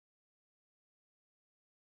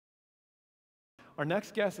Our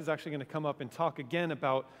next guest is actually going to come up and talk again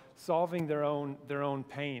about solving their own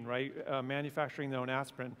pain, right? Manufacturing their own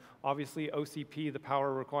aspirin. Obviously, OCP, the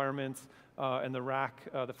power requirements, and the rack,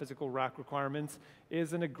 the physical rack requirements,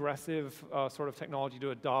 is an aggressive sort of technology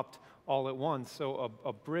to adopt all at once. So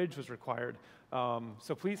a bridge was required.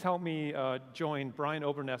 So please help me join Brian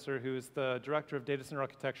Obernesser, who is the Director of Data Center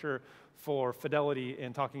Architecture for Fidelity,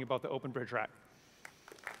 in talking about the Open Bridge Rack.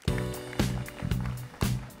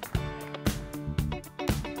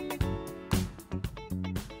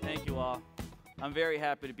 Thank you all. I'm very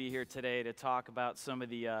happy to be here today to talk about some of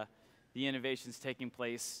the innovations taking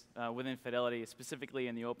place within Fidelity, specifically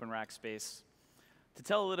in the Open Rack space. To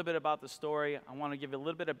tell a little bit about the story, I want to give you a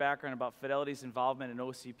little bit of background about Fidelity's involvement in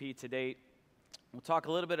OCP to date. We'll talk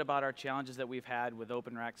a little bit about our challenges that we've had with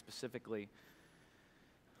Open Rack specifically.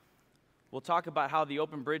 We'll talk about how the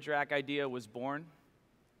Open Bridge Rack idea was born,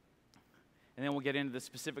 and then we'll get into the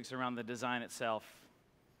specifics around the design itself.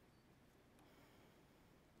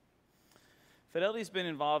 Fidelity's been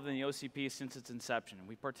involved in the OCP since its inception.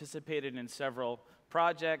 We participated in several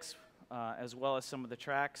projects, as well as some of the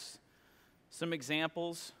tracks. Some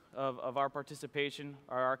examples of our participation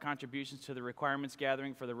are our contributions to the requirements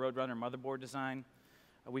gathering for the Roadrunner motherboard design.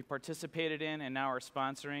 We participated in and now are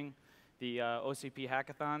sponsoring the OCP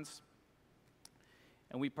hackathons.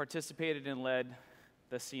 And we participated and led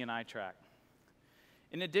the C&I track.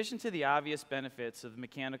 In addition to the obvious benefits of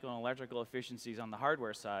mechanical and electrical efficiencies on the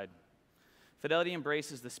hardware side, Fidelity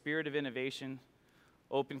embraces the spirit of innovation,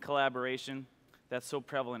 open collaboration that's so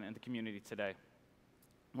prevalent in the community today.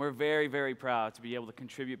 We're very, very proud to be able to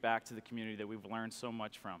contribute back to the community that we've learned so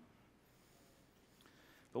much from.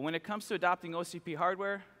 But when it comes to adopting OCP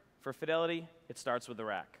hardware, for Fidelity, it starts with the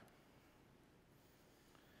rack.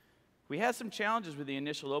 We had some challenges with the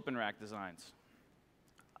initial Open Rack designs.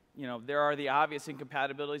 You know, there are the obvious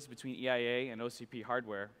incompatibilities between EIA and OCP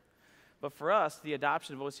hardware. But for us, the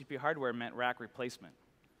adoption of OCP hardware meant rack replacement.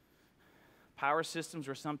 Power systems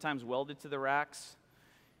were sometimes welded to the racks,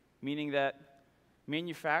 meaning that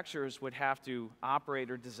manufacturers would have to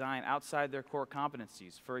operate or design outside their core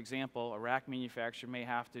competencies. For example, a rack manufacturer may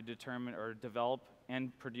have to determine or develop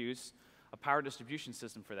and produce a power distribution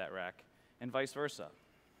system for that rack, and vice versa.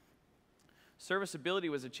 Serviceability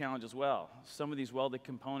was a challenge as well. Some of these welded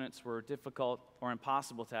components were difficult or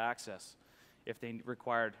impossible to access if they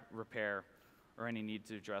required repair or any need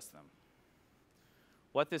to address them.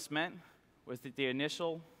 What this meant was that the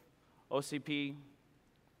initial OCP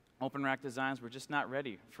Open Rack designs were just not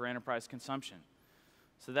ready for enterprise consumption.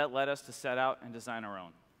 So that led us to set out and design our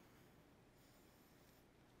own.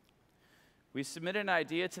 We submitted an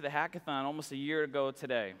idea to the hackathon almost a year ago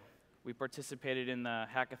today. We participated in the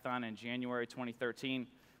hackathon in January 2013.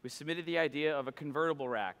 We submitted the idea of a convertible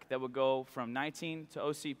rack that would go from 19 to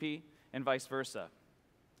OCP and vice versa.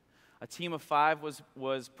 A team of 5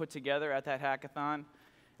 was put together at that hackathon, and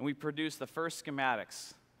we produced the first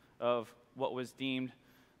schematics of what was deemed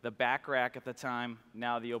the back rack at the time,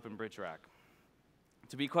 now the Open Bridge Rack.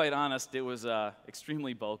 To be quite honest, it was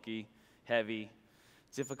extremely bulky, heavy,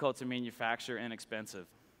 difficult to manufacture, and expensive.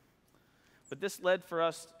 But this led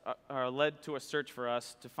to a search for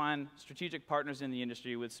us to find strategic partners in the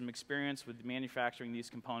industry with some experience with manufacturing these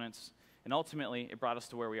components, and ultimately, it brought us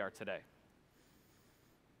to where we are today.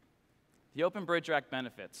 The Open Bridge Rack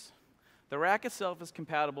benefits. The rack itself is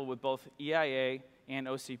compatible with both EIA and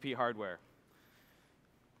OCP hardware.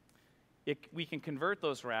 We can convert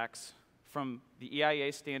those racks from the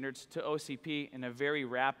EIA standards to OCP in a very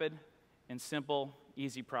rapid and simple,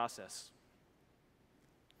 easy process.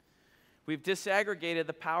 We've disaggregated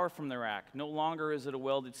the power from the rack. No longer is it a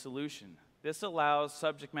welded solution. This allows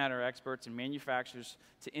subject matter experts and manufacturers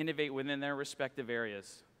to innovate within their respective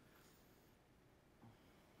areas.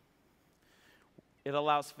 It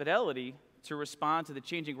allows Fidelity to respond to the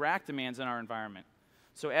changing rack demands in our environment.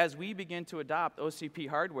 So as we begin to adopt OCP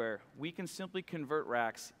hardware, we can simply convert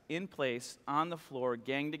racks in place, on the floor,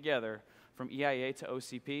 gang together from EIA to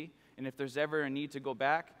OCP, and if there's ever a need to go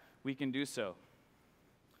back, we can do so.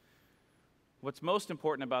 What's most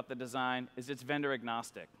important about the design is it's vendor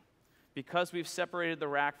agnostic. Because we've separated the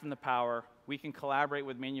rack from the power, we can collaborate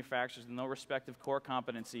with manufacturers in their respective core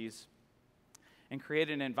competencies and create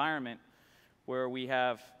an environment where we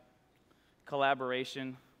have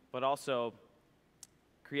collaboration, but also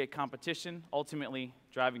create competition, ultimately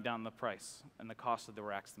driving down the price and the cost of the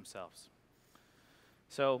racks themselves.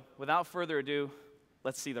 So without further ado,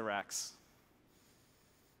 let's see the racks.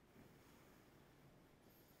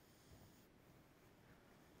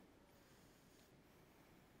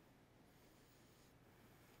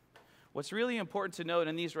 What's really important to note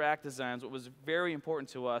in these rack designs, what was very important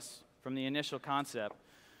to us from the initial concept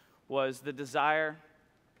was the desire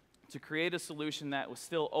to create a solution that was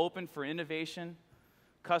still open for innovation,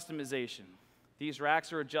 customization. These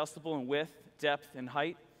racks are adjustable in width, depth, and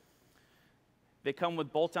height. They come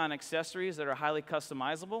with bolt-on accessories that are highly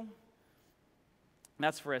customizable. And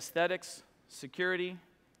that's for aesthetics, security,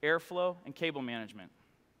 airflow, and cable management.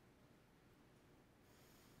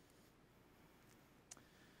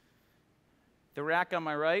 The rack on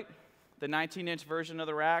my right, the 19-inch version of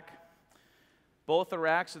the rack, both the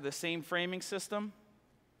racks are the same framing system.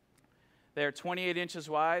 They are 28 inches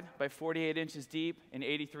wide by 48 inches deep and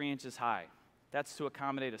 83 inches high. That's to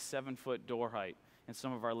accommodate a 7-foot door height in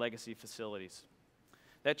some of our legacy facilities.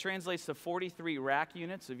 That translates to 43 rack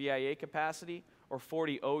units of EIA capacity or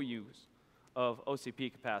 40 OUs of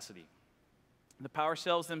OCP capacity. The power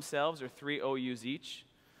shelves themselves are 3 OUs each,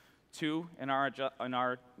 2 in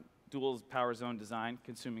our dual power zone design,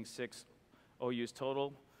 consuming 6 OUs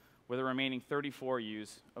total, with the remaining 34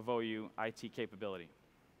 U's of OU IT capability.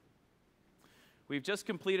 We've just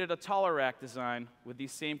completed a taller rack design with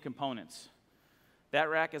these same components. That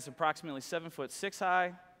rack is approximately 7'6"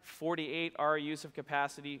 high, 48 RUs of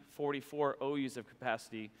capacity, 44 OUs of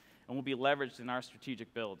capacity, and will be leveraged in our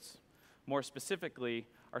strategic builds. More specifically,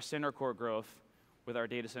 our center core growth with our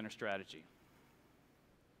data center strategy.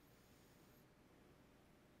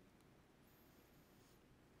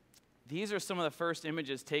 These are some of the first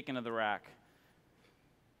images taken of the rack.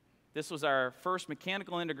 This was our first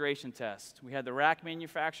mechanical integration test. We had the rack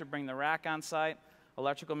manufacturer bring the rack on site,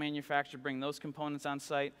 electrical manufacturer bring those components on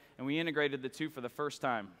site, and we integrated the two for the first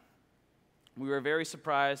time. We were very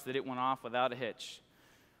surprised that it went off without a hitch.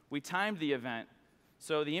 We timed the event,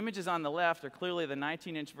 so the images on the left are clearly the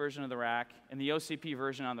 19-inch version of the rack and the OCP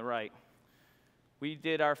version on the right. We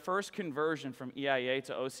did our first conversion from EIA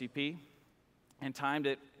to OCP and timed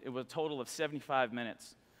it. It was a total of 75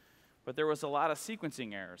 minutes. But there was a lot of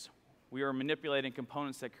sequencing errors. We were manipulating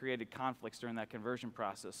components that created conflicts during that conversion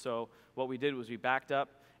process. So what we did was we backed up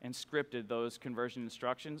and scripted those conversion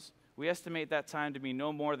instructions. We estimate that time to be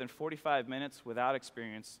no more than 45 minutes without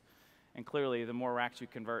experience. And clearly, the more racks you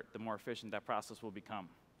convert, the more efficient that process will become.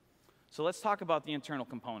 So let's talk about the internal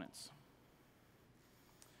components.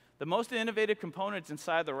 The most innovative components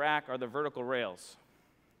inside the rack are the vertical rails.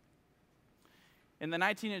 In the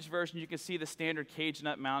 19-inch version, you can see the standard cage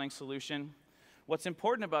nut mounting solution. What's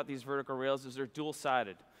important about these vertical rails is they're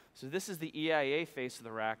dual-sided. So this is the EIA face of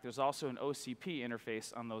the rack. There's also an OCP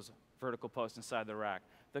interface on those vertical posts inside the rack.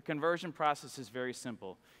 The conversion process is very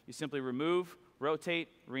simple. You simply remove, rotate,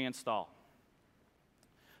 reinstall.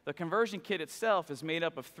 The conversion kit itself is made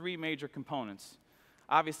up of 3 major components.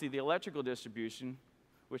 Obviously, the electrical distribution,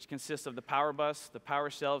 which consists of the power bus, the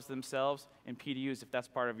power shelves themselves, and PDUs if that's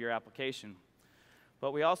part of your application.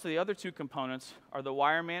 But the other 2 components are the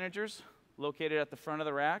wire managers located at the front of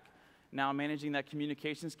the rack, now managing that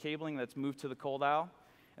communications cabling that's moved to the cold aisle.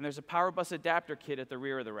 And there's a power bus adapter kit at the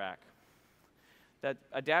rear of the rack. That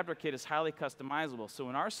adapter kit is highly customizable. So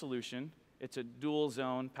in our solution, it's a dual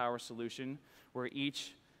zone power solution where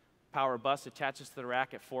each power bus attaches to the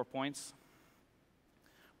rack at 4 points.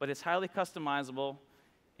 But it's highly customizable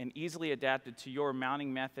and easily adapted to your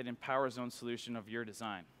mounting method and power zone solution of your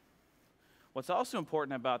design. What's also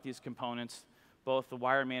important about these components, both the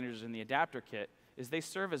wire managers and the adapter kit, is they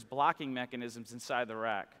serve as blocking mechanisms inside the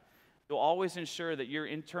rack. You'll always ensure that your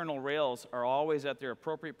internal rails are always at their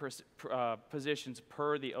appropriate positions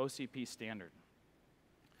per the OCP standard.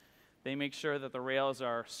 They make sure that the rails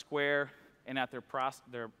are square and at their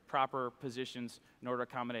proper positions in order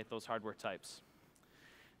to accommodate those hardware types.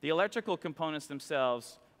 The electrical components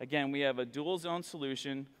themselves, again, we have a dual zone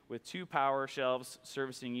solution with 2 power shelves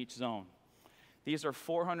servicing each zone. These are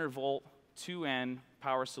 400-volt, 2N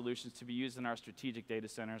power solutions to be used in our strategic data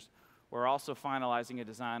centers. We're also finalizing a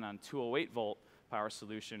design on 208-volt power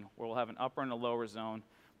solution where we'll have an upper and a lower zone.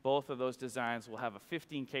 Both of those designs will have a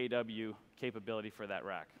 15 kW capability for that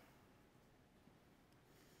rack.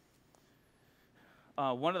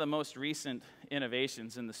 One of the most recent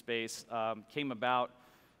innovations in the space came about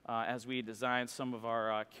as we designed some of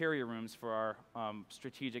our carrier rooms for our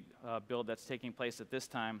strategic build that's taking place at this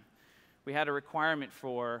time. We had a requirement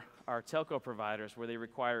for our telco providers where they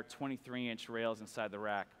require 23-inch rails inside the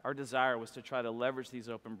rack. Our desire was to try to leverage these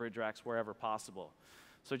open bridge racks wherever possible.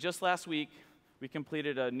 So just last week, we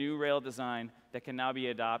completed a new rail design that can now be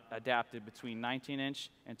adapted between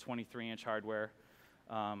 19-inch and 23-inch hardware,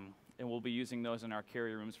 and we'll be using those in our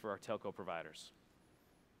carrier rooms for our telco providers.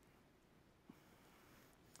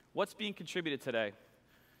 What's being contributed today?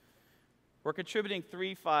 We're contributing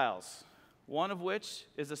 3 files. One of which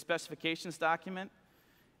is a specifications document,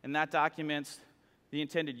 and that documents the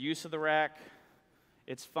intended use of the rack,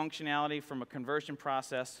 its functionality from a conversion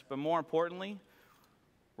process, but more importantly,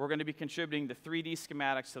 we're going to be contributing the 3D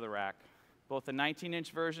schematics to the rack, both the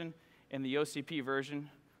 19-inch version and the OCP version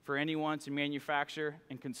for anyone to manufacture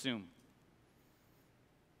and consume.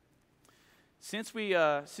 Since we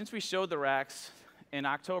showed the racks in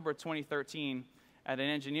October 2013 at an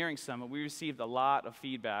engineering summit, we received a lot of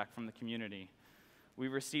feedback from the community. We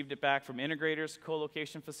received it back from integrators,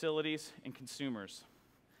 co-location facilities, and consumers.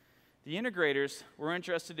 The integrators were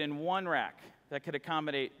interested in one rack that could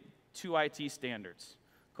accommodate 2 IT standards.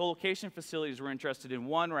 Co-location facilities were interested in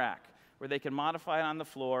one rack where they could modify it on the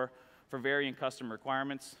floor for varying customer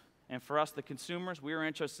requirements. And for us, the consumers, we were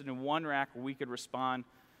interested in one rack where we could respond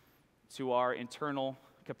to our internal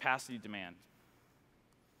capacity demand.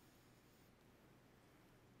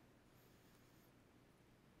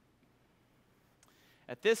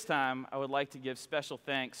 At this time, I would like to give special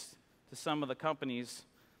thanks to some of the companies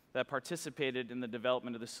that participated in the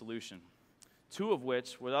development of the solution, 2 of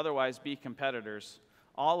which would otherwise be competitors,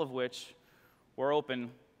 all of which were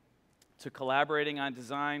open to collaborating on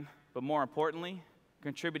design, but more importantly,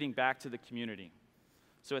 contributing back to the community.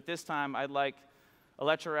 So at this time, I'd like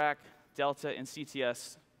Electrorack, Delta, and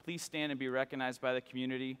CTS, please stand and be recognized by the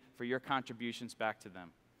community for your contributions back to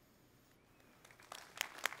them.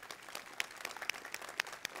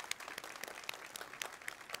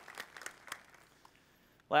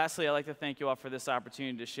 Lastly, I'd like to thank you all for this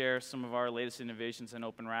opportunity to share some of our latest innovations in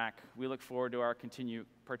Open Rack. We look forward to our continued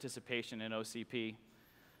participation in OCP.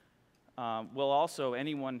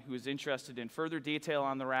 Anyone who is interested in further detail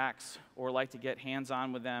on the racks or like to get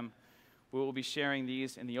hands-on with them, we will be sharing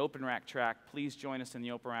these in the Open Rack track. Please join us in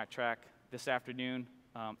the Open Rack track this afternoon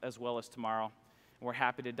as well as tomorrow. And we're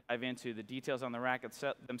happy to dive into the details on the rack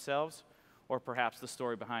themselves or perhaps the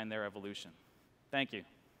story behind their evolution. Thank you.